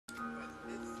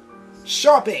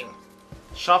Shopping!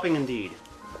 Shopping indeed.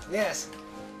 Yes.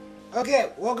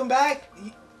 Okay, welcome back.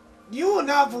 You will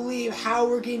not believe how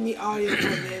we're getting the audio from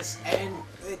this, and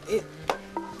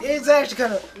it's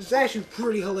actually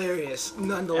pretty hilarious,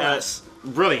 nonetheless.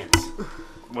 Brilliant,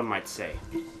 one might say.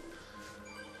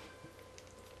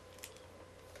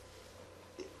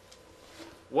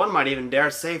 One might even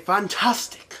dare say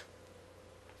fantastic.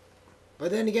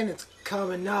 But then again, it's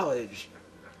common knowledge.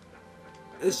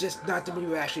 It's just not that many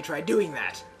people actually try doing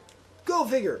that. Go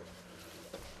figure.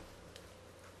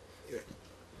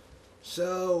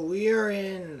 So we are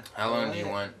in. How long do you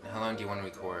want to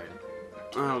record?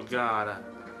 Oh God,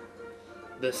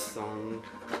 this song,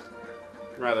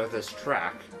 rather this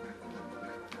track.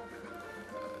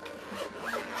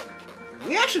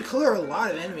 We actually cleared a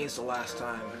lot of enemies the last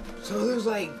time, so there's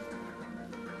like.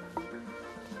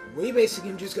 We basically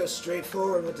can just go straight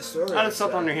forward with the story. I just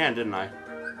stepped on your hand, didn't I?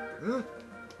 Hmm?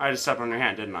 I just stepped on your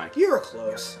hand, didn't I? You were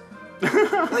close.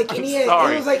 Like Indiana,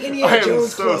 sorry. it was like Indiana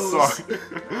Jones so close. sorry.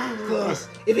 Close.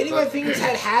 If any of my fingers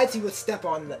had hats, you would step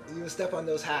on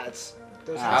those hats.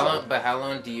 How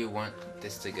long do you want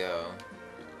this to go?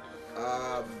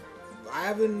 I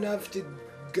have enough to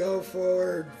go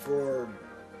forward for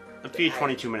A few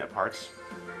 22-minute parts.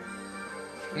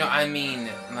 No, I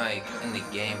mean like in the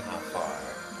game. How far?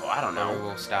 Oh, I don't know. Or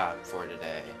we'll stop for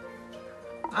today.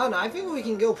 I don't know. I think we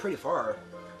can go pretty far.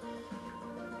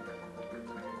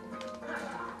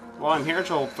 Well, I'm here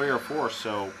till 3 or 4,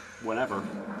 so whenever.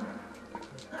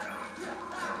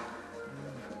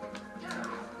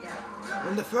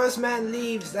 When the first man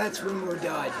leaves, that's when we're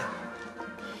done.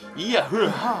 Yeah,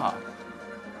 ha.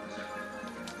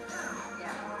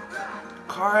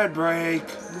 Card break.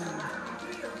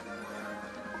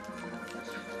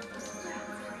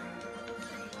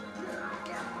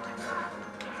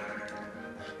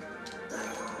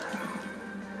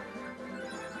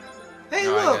 Hey,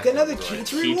 No, I look, got another the key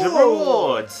to Key to reward.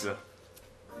 rewards.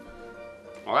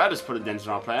 Well, that just put a dent in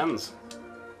our plans.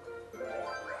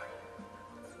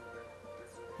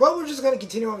 But we're just gonna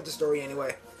continue on with the story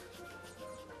anyway.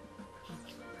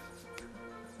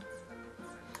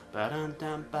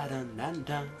 Ba-dun-dun,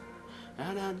 ba-dun-dun-dun.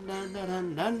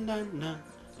 Da-dun-dun-dun-dun-dun-dun.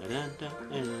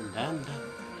 Da-dun-dun-dun-dun-dun.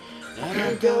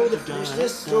 We're going to finish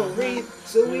this story,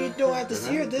 so we don't have to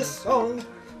hear this song.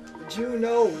 But you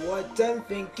know what I'm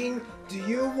thinking? Do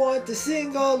you want to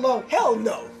sing along? Hell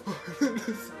no!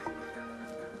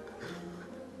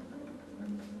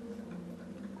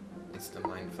 It's the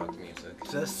mindfuck music.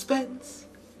 Suspense.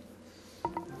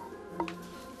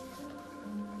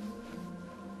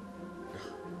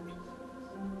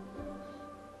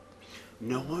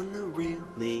 No one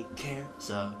really cares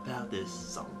about this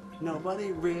song.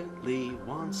 Nobody really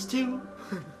wants to.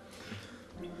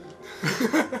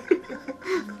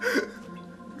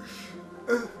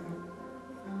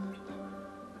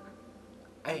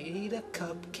 I ate a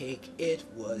cupcake, it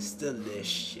was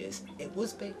delicious. It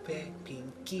was baked by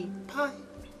Pinkie Pie.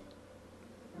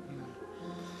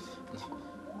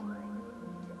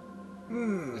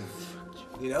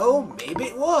 You know, maybe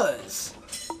it was.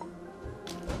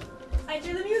 I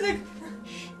do the music.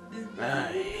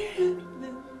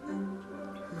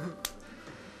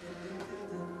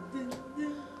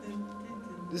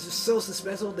 This is so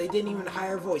suspenseful, they didn't even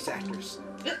hire voice actors.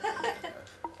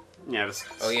 Yeah, this.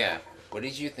 Oh yeah. What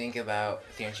did you think about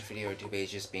 350 or 2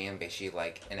 pages being basically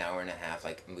like an hour and a half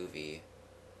like movie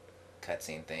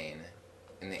cutscene thing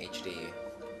in the HD?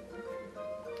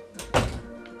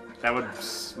 That would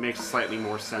make slightly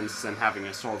more sense than having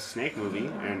a Solid Snake movie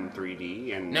in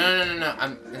 3D and. No.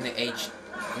 I'm in the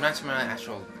I'm not talking about an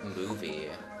actual movie.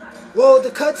 Well, the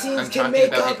cutscenes I'm can talking make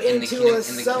about up in the into Kingdom- a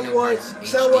in the Kingdom Hearts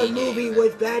somewhat HD movie game.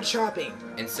 with bad shopping.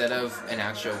 Instead of an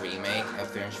actual remake of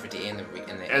 350 in the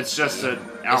It's HD, just an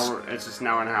hour. It's just an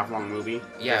hour and a half long movie.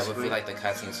 Yeah, basically. with like the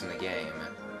cutscenes from the game.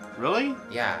 Really?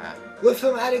 Yeah. With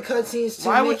some added cutscenes to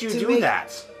Why make, would you to do make,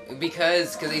 that?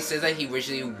 Because he says that he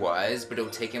originally was, but it'll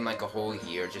take him like a whole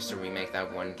year just to remake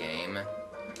that one game.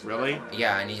 Really?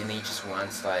 Yeah, and he just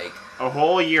wants like A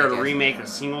whole year to Okay. remake a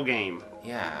single game.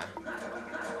 yeah.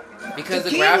 Because the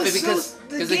game graphics, was because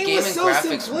the the game game was and so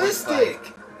graphics was like,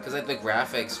 simplistic. because like the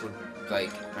graphics would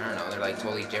like I don't know, they're like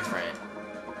totally different.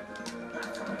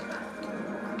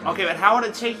 Okay, but how would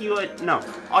it take you no.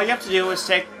 All you have to do is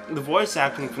take the voice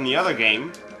acting from the other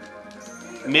game,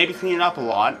 maybe clean it up a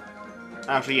lot.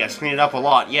 Actually, yes, clean it up a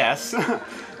lot, yes.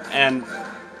 And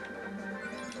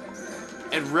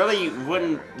it really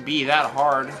wouldn't be that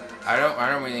hard. I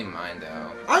don't really mind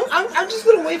though. I'm just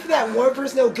gonna wait for that one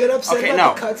person that'll get upset Okay,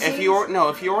 about no. the cutscenes.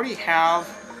 If you already have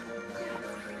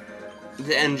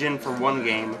the engine for one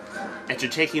game, it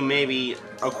should take you maybe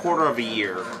a quarter of a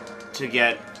year to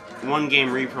get one game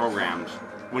reprogrammed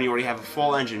when you already have a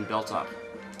full engine built up.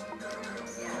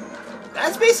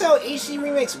 That's basically how HD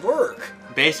remakes work.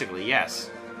 Basically, yes.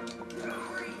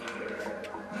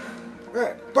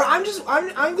 Right. But I'm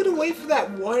gonna wait for that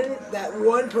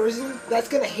one person that's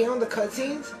gonna hate on the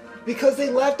cutscenes because they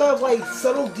left off like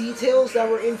subtle details that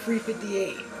were in Free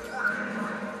 58.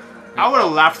 I would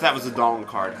have laughed if that was a Donald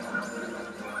card.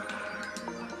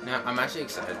 No, I'm actually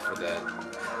excited for the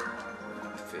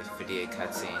 58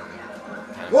 cutscene.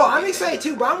 Well, I'm excited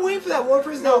too, but I'm waiting for that one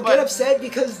person that will get upset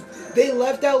because they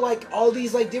left out like all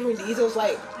these like different details.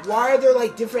 Like, why are there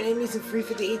like different enemies in Free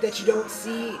 58 that you don't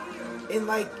see in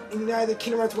either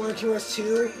Kingdom Hearts 1 or Kingdom Hearts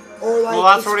 2? Or like, well,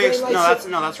 that's already explain,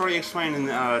 that's already explained in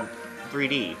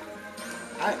 3D.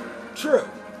 True.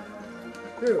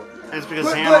 It's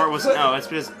because it's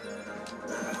because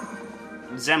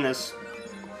Xemnas.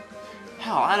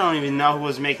 Hell, I don't even know who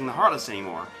was making the Heartless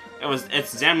anymore.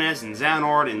 It's Xemnas and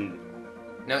Xehanort and.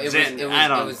 No, it was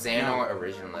Xehanort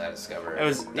originally I discovered. It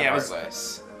was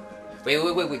Heartless.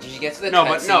 Wait, did you get to the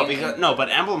cutscene? but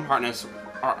Emblem Heartless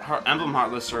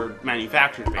are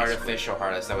manufactured basically. Artificial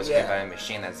Heartless that was created by a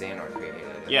machine that Xehanort created.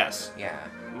 Yes. Yeah.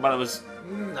 But it was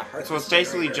so it's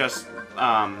basically just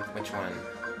Which one?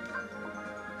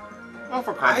 Oh,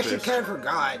 for I actually cartridge. kind of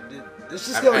forgot. Let's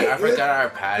just go. I forgot our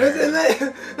pattern.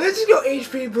 Let's just go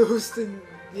HP boost and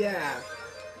yeah,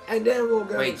 and then we'll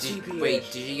go GP.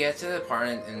 Wait, did you get to the part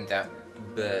in that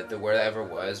the where that ever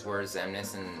was where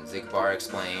Xemnas and Xigbar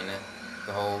explain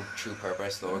the whole true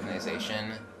purpose of the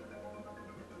organization?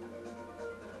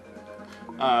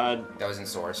 That was in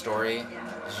Sora's story. Did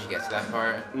you get to that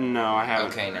part? No, I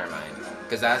haven't. Okay, never mind.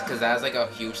 Cause that's like a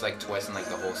huge like twist in like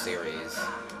the whole series.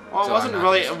 Well, So it wasn't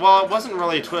really. Well, it wasn't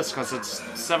really a twist because it's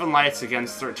 7 lights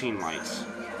against 13 lights.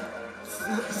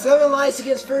 7 lights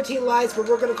against 13 lights, but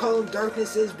we're gonna call them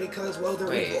darknesses because well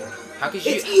they're evil. How could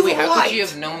It's you? evil Wait, how light. could you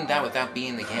have known that without being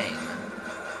in the game?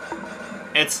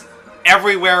 It's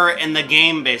everywhere in the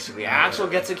game, basically. Axel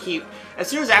gets a key. As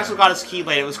soon as Axel got his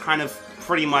Keyblade, it was kind of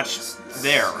pretty much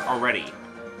there already.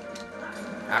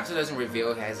 Axel doesn't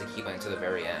reveal he has a keyblade until the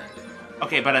very end.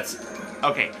 Okay, but it's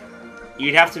okay.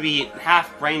 You'd have to be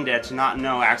half brain dead to not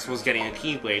know Axel was getting a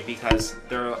Keyblade because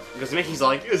Mickey's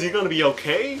like, is he gonna be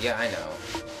okay? Yeah, I know.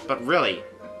 But really,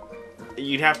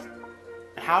 you'd have.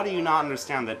 How do you not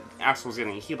understand that Axel was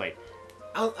getting a Keyblade?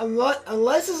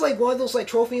 Unless it's like one of those like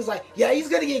trophies, like yeah, he's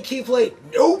gonna get a Keyblade.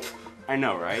 Nope. I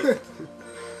know, right?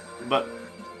 But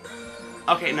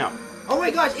okay, no. Oh my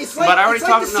gosh, it's like But I already it's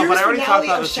talked. like the No, but I series already talked finale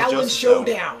about of this with Shaolin Joseph.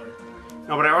 Showdown.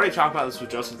 No, but I already talked about this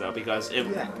with Joseph though because it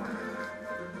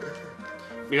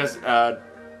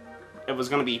was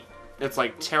gonna be. It's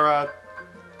like Terra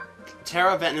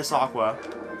Ventus Aqua.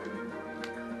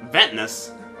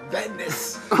 Ventus.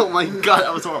 Oh my god,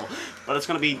 that was horrible. But it's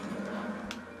gonna be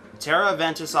Terra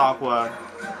Ventus Aqua,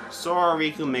 Sora,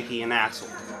 Riku, Mickey, and Axel.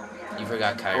 You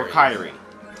forgot Kyrie. Or Kyrie.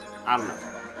 I don't know.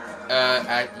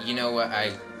 You know what?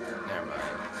 Never mind.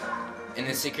 In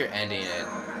the secret ending, it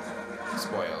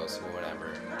spoils or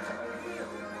whatever.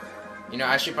 You know,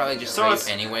 I should probably just tell you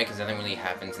anyway, because nothing really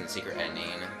happens in the secret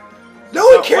ending. No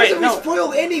one cares if we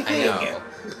spoiled anything. I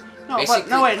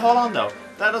know. Wait, hold on though.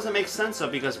 That doesn't make sense though,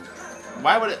 because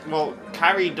why would it? Well,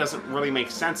 Kyrie doesn't really make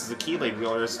sense as a Keyblade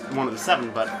wielder as one of the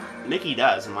 7, but Mickey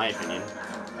does, in my opinion.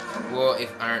 Well,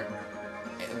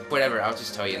 whatever, I'll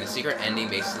just tell you. In the secret ending,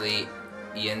 basically,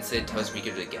 Sid tells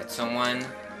Riku to get someone,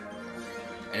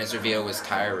 and it's revealed it was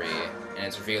Kyrie, and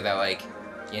it's revealed that, like,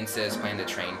 Sid is planning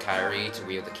to train Kyrie to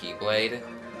wield the Keyblade,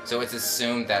 so it's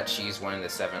assumed that she's one of the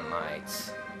 7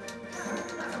 lights.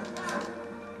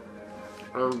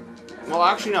 Well,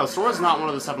 actually, no. Sora's not one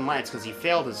of the 7 lights because he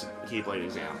failed his Keyblade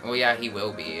exam. Well, yeah, he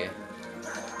will be.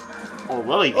 Or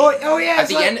will he be? Oh yeah. At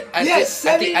the end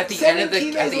of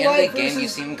the game, you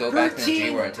see him go back in the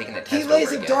G-War and taking the test over Keyblades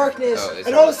again. of Darkness,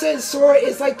 and all of a sudden Sora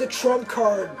is like the trump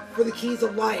card for the Keys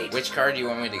of Light. Which card do you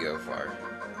want me to go for?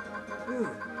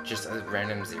 Just a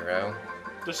random 0?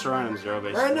 Just a random 0,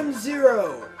 basically. Random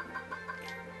 0.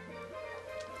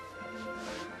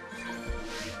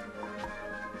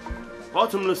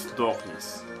 Bottomless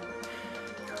Darkness.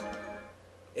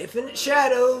 Infinite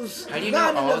Shadows. How do you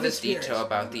know all this detail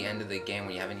about the end of the game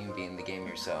when you haven't even been in the game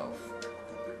yourself?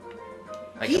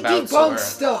 Like he about debunks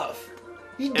stuff.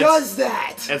 He does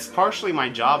that. It's partially my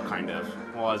job, kind of.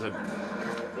 Well,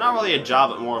 not really a job,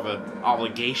 but more of an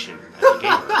obligation as a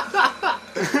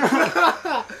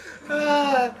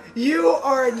gamer. You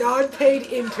are a non-paid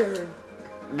intern.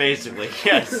 Basically,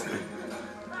 yes.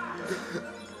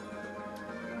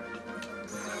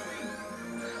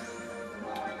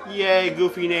 Yay,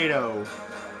 Goofy NATO.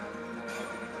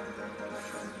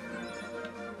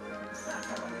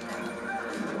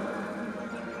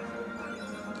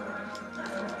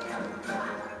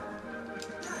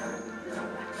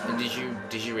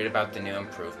 did you read about the new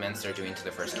improvements they're doing to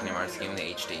the first Kingdom Hearts game, the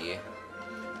HD?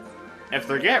 If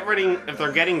they're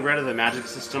getting rid of the magic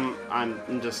system,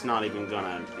 I'm just not even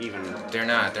gonna even. They're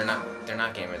not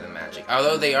getting rid of the magic.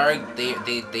 Although they are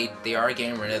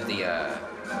getting rid of the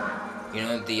you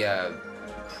know, the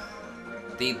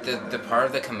part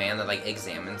of the command that like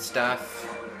examines stuff.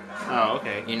 Oh,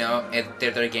 okay. You know,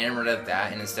 they're getting rid of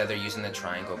that, and instead they're using the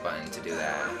triangle button to do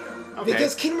that. Okay.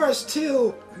 Because Kingdom Hearts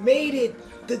 2 made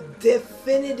it the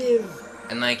definitive.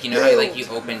 And like, you know how like you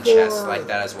open chests like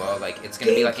that as well? Like it's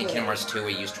gonna be like in Kingdom Hearts 2 where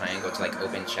you use triangle to like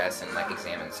open chests and like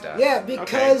examine stuff. Yeah,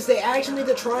 because they actually made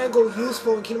the triangle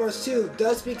useful in Kingdom Hearts 2,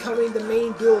 thus becoming the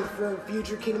main build for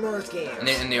future Kingdom Hearts games.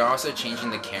 And they're also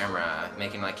changing the camera,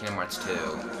 making like Kingdom Hearts 2.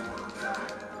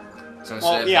 So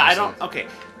Well, yeah, I don't. Okay.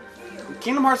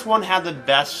 Kingdom Hearts 1 had the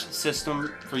best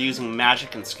system for using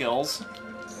magic and skills,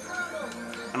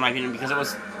 in my opinion,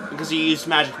 because you used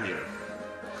magic meter.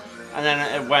 And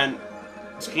then it went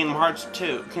to Kingdom Hearts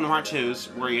 2's,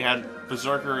 where you had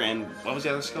Berserker and what was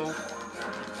the other skill?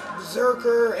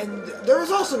 Berserker, and there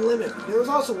was also Limit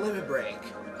Break.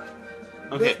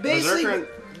 Okay, Basically,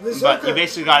 but you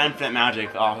basically got infinite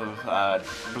magic off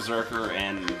of Berserker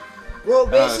and Well,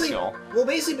 skill.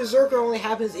 basically, Berserker only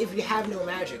happens if you have no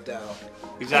magic, though.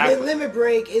 Exactly. And then Limit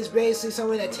Break is basically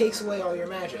something that takes away all your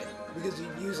magic because you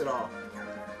use it all.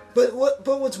 But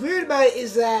what's weird about it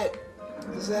is that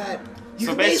you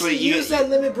So can basically basically use that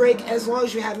Limit Break as long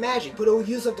as you have magic, but it will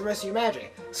use up the rest of your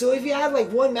magic. So if you have like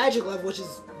one magic level, which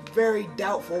is very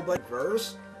doubtful, but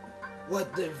verse,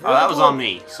 what the Oh, that was on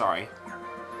me. Sorry.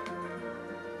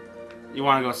 You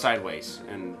want to go sideways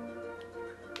and.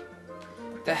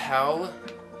 The hell?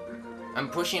 I'm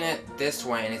pushing it this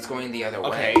way and it's going the other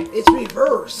way. Okay. It's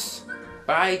reverse.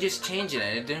 But I just changed it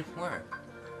and it didn't work.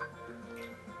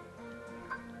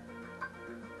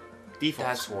 Default.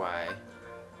 That's why.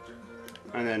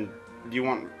 And then, do you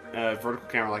want a vertical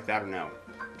camera like that or no?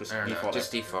 Just I don't know, default.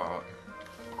 just default.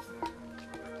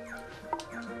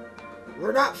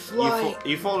 We're not flying.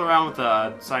 You fold around with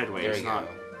the sideways. There you not.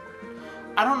 go.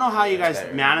 I don't know how you That's guys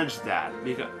better. managed that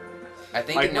because I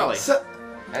think Like, no. really? So,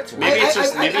 That's weird. maybe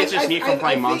it's just me from I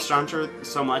playing think- Monster Hunter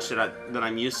so much that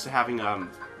I'm used to having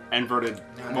inverted,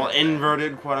 No,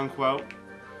 inverted quote unquote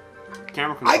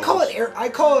camera controls. I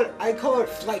call it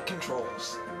flight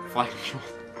controls. Flight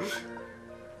controls.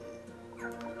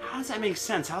 How does that make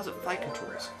sense? How is it flight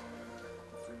controls?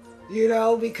 You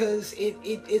know, because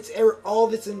it's all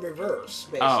of it's in reverse,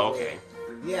 basically. Oh, okay.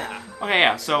 Yeah. Okay,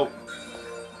 yeah. So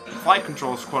flight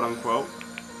controls, quote unquote,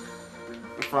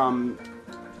 from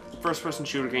first-person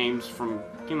shooter games, from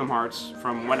Kingdom Hearts,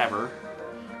 from whatever.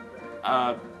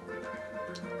 I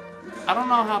don't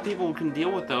know how people can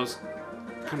deal with those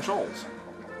controls.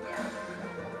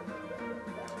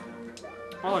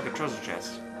 Oh, like a treasure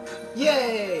chest.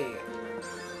 Yay!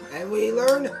 And we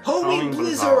learn Homing Homing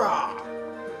Blizzara!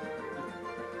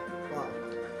 Wow.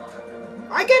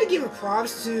 I gotta give a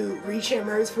props to Rechan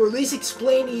Meredith for at least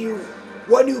explaining to you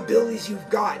what new abilities you've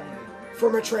gotten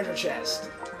from a treasure chest.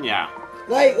 Yeah.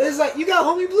 Like, it's like, you got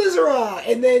Homing Blizzara!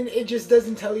 And then it just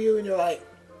doesn't tell you, and you're like,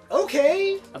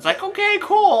 okay. It's like, okay,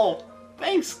 cool.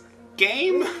 Thanks,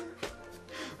 game.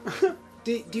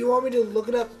 Do you want me to look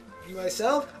it up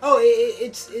myself? Oh,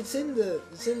 it's in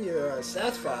your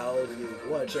stats file if you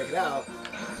want to check it out.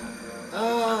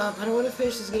 But I want to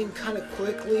finish this game kind of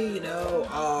quickly, you know.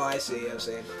 Oh, I see.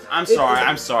 I'm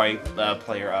sorry,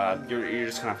 player. You're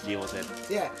just gonna have to deal with it.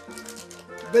 Yeah.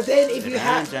 But then if you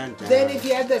have that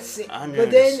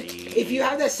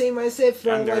same mindset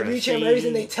from Under like the Reach and sea. Marys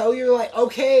and they tell you like,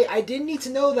 okay, I didn't need to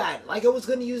know that. Like I was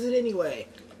gonna use it anyway.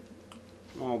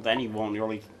 Well, then you won't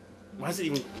really. Why is it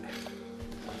even?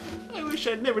 I wish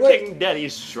I'd never Wait. taken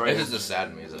Daddy's This strike. is the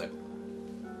sad music.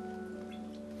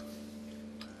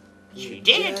 She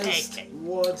didn't take Just it.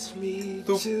 wants me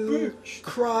The to bitch.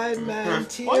 cry man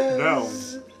What? No.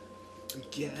 tears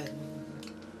again.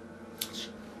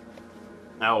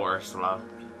 Oh, Ursula.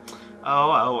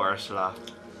 Oh, Ursula.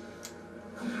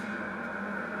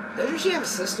 Doesn't she have a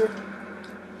sister?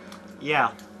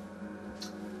 Yeah,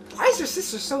 Why is her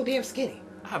sister so damn skinny?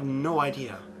 I have no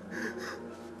idea.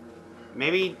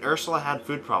 Maybe Ursula had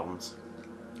food problems.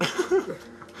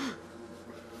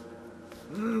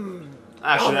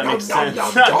 Actually, that makes sense.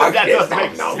 That does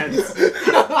make sense.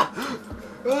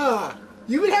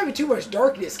 You've been having too much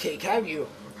darkness cake, have you?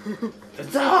 The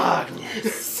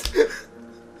darkness. At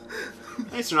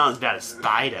least they're not as bad as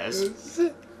spiders.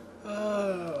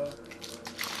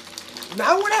 Now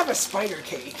I want to have a spider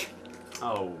cake.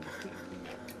 Oh.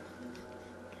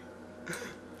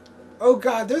 Oh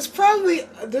god, there's probably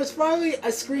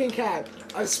a screen cap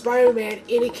of Spider-Man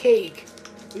in a cake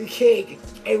the cake.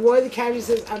 And one of the characters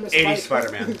says, I'm a 80s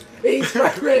Spider-Man. 80s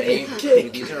Spider-Man ate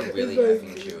cake. These are really It's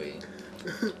effing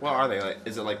chewy. What are they? Like,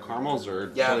 is it like caramels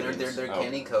or? Yeah, Pilgrims? they're Oh.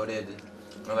 candy coated,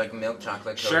 or like milk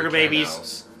chocolate coated Sugar babies.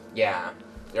 caramels. Yeah,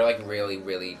 they're like really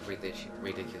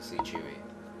ridiculously chewy.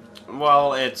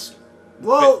 Well, it's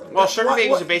Well, sugar what-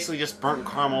 babies what- are basically just burnt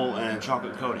caramel and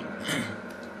chocolate coating.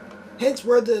 hence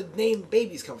where the name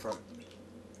babies come from.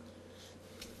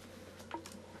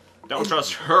 Don't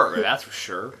trust her, that's for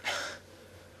sure.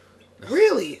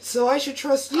 Really? So I should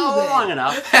trust you Oh, then. long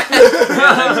enough. Yeah,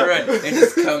 that's right. They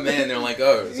just come in, they're like,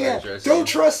 oh, sorry, Yeah, trust don't you.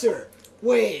 trust her.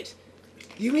 Wait.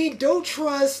 You mean don't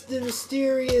trust the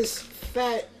mysterious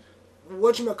fat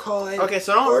whatchamacallit? Okay,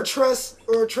 so don't- or trust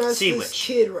Sea this witch.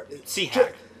 kid. Sea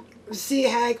hack. Sea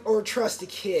hack or trust a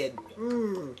kid.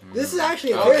 This is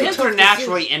actually a Oh, very Kids tough are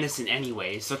naturally decision. innocent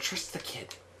anyway, so trust the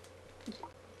kid.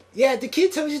 Yeah, the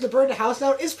kid tells you to burn the house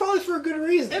down. It's probably for a good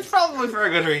reason. It's probably for a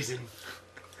good reason.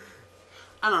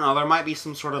 I don't know, there might be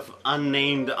some sort of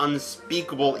unnamed,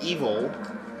 unspeakable evil.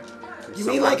 You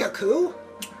mean like a coup?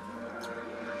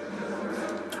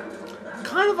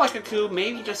 Kind of like a coup,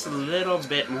 maybe just a little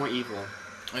bit more evil.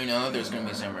 You know, there's gonna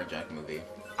be a Samurai Jack movie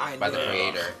I by know. the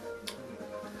creator.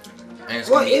 And it's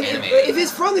Well, gonna be if animated.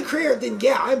 it's from the creator, then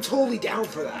yeah, I'm totally down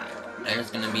for that. And it's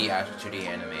gonna be actually 2D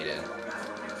animated.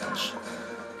 Which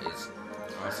is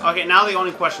awesome. Okay, now the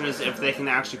only question is if they can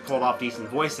actually pull off decent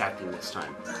voice acting this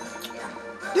time.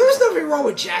 There was nothing wrong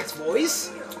with Jack's voice.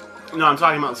 No, I'm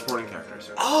talking about supporting characters.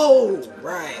 Oh,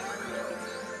 right.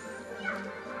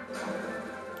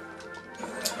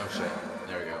 Oh shit.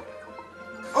 There we go.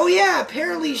 Oh yeah,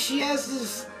 apparently she has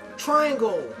this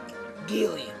triangle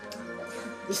dealing.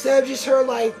 Instead of just her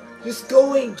like just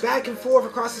going back and forth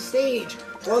across the stage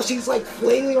while she's like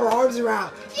flailing her arms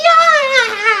around.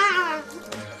 Yeah!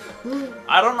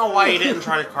 I don't know why you didn't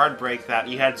try to card break that.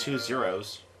 You had 2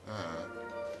 zeros.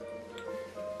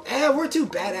 We're too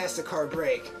badass to card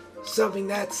break. Something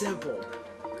that simple.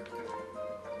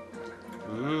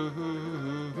 Get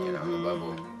on the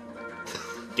bubble.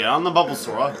 Get on the bubble,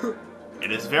 Sora.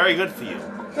 It is very good for you.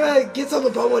 Gets on the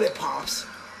bubble and it pops.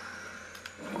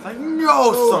 Like,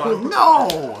 no, Sora, no!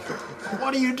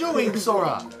 What are you doing,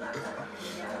 Sora?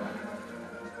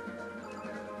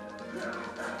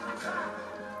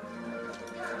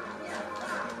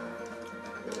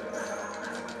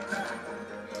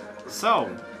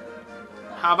 So,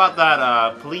 how about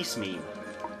that police meme?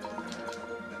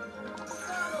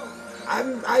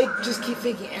 I just keep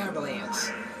thinking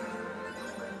ambulance.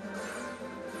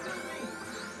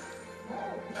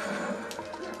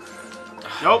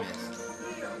 Nope.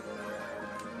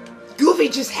 Goofy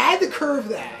just had to curve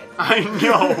that. I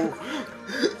know.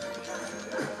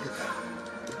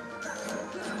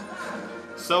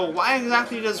 So why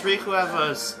exactly does Riku have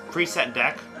a preset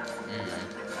deck?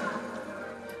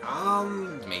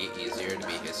 To make it easier to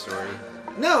beat his story.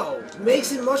 No,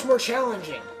 makes it much more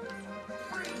challenging.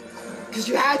 Because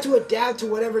you have to adapt to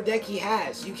whatever deck he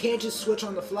has. You can't just switch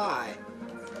on the fly.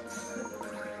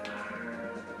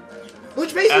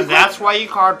 Which basically... And that's why you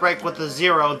card break with the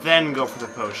 0, then go for the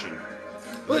potion.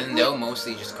 But then they'll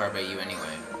mostly just card bait you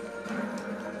anyway.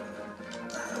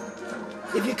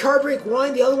 If you card break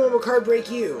one, the other one will card break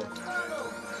you.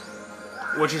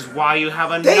 Which is why you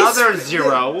have another They-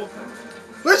 0.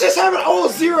 Let's just have an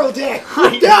all-0 deck!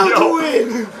 I We're down know. to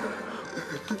win!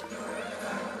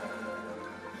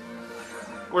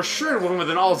 We're sure to win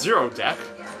with an all-0 deck.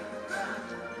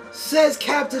 Says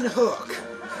Captain Hook.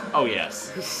 Oh,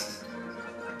 yes.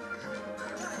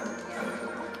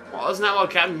 Well, isn't that what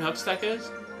Captain Hook's deck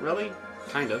is? Really?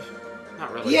 Kind of.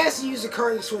 Not really. He has to use a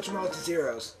card to switch them all to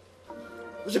zeros.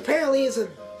 Which apparently is a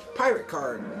pirate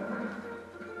card.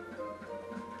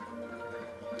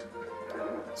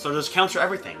 So just counter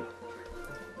everything.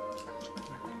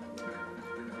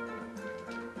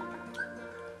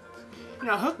 You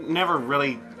know, Hook never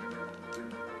really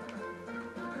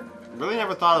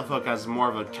never thought of Hook as more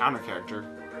of a counter character.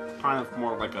 Kind of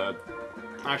more like a...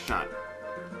 Actually not.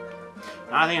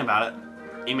 Now I think about it,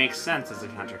 it makes sense as a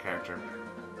counter character.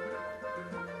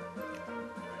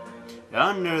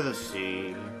 Under the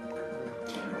sea.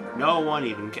 No one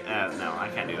even can... no, I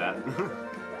can't do that.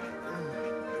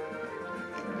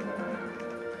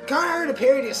 Kinda hard to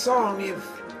parody a song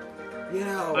if, you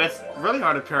know... But it's really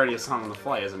hard to parody a song on the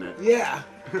fly, isn't it? Yeah.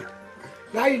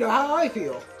 Now you know how I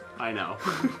feel. I know.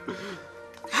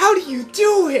 How do you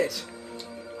do it?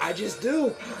 I just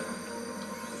do.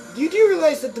 You do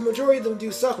realize that the majority of them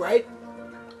do suck, right?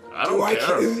 I don't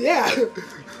care. Yeah.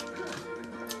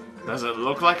 Does it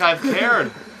look like I've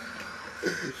cared?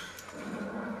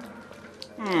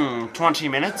 20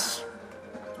 minutes?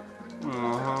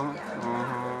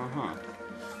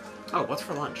 Oh, what's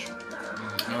for lunch?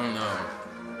 I don't know.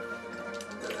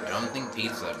 I don't think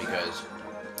pizza because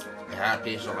I had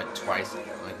pizza like twice,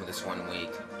 like this 1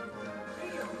 week.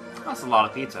 That's a lot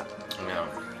of pizza. No.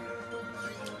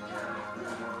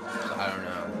 So I don't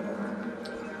know.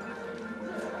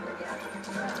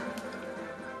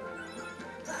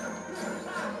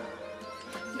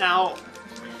 Now,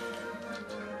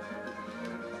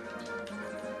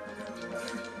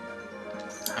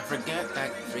 I forget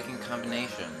that freaking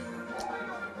combination.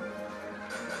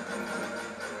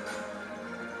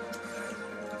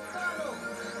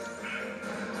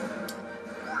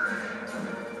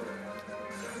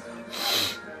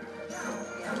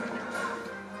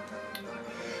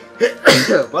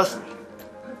 bless me.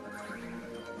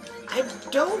 I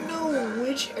don't know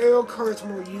which arrow card's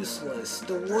more useless.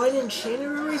 The one in Chain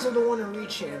of Memories or the one in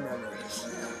Reach Chain of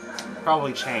Memories?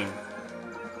 Probably chain.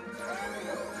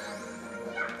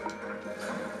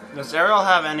 Does Ariel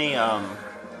have any,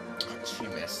 She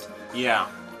missed. yeah.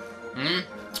 Hmm?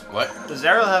 What? Does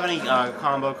Ariel have any,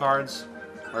 combo cards?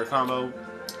 Or combo?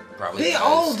 Probably They does.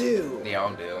 all do. They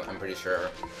all do, I'm pretty sure.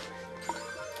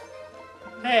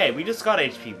 Hey, we just got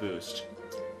HP boost.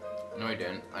 No, I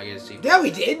didn't. I get to see. Yeah,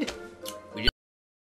 we did.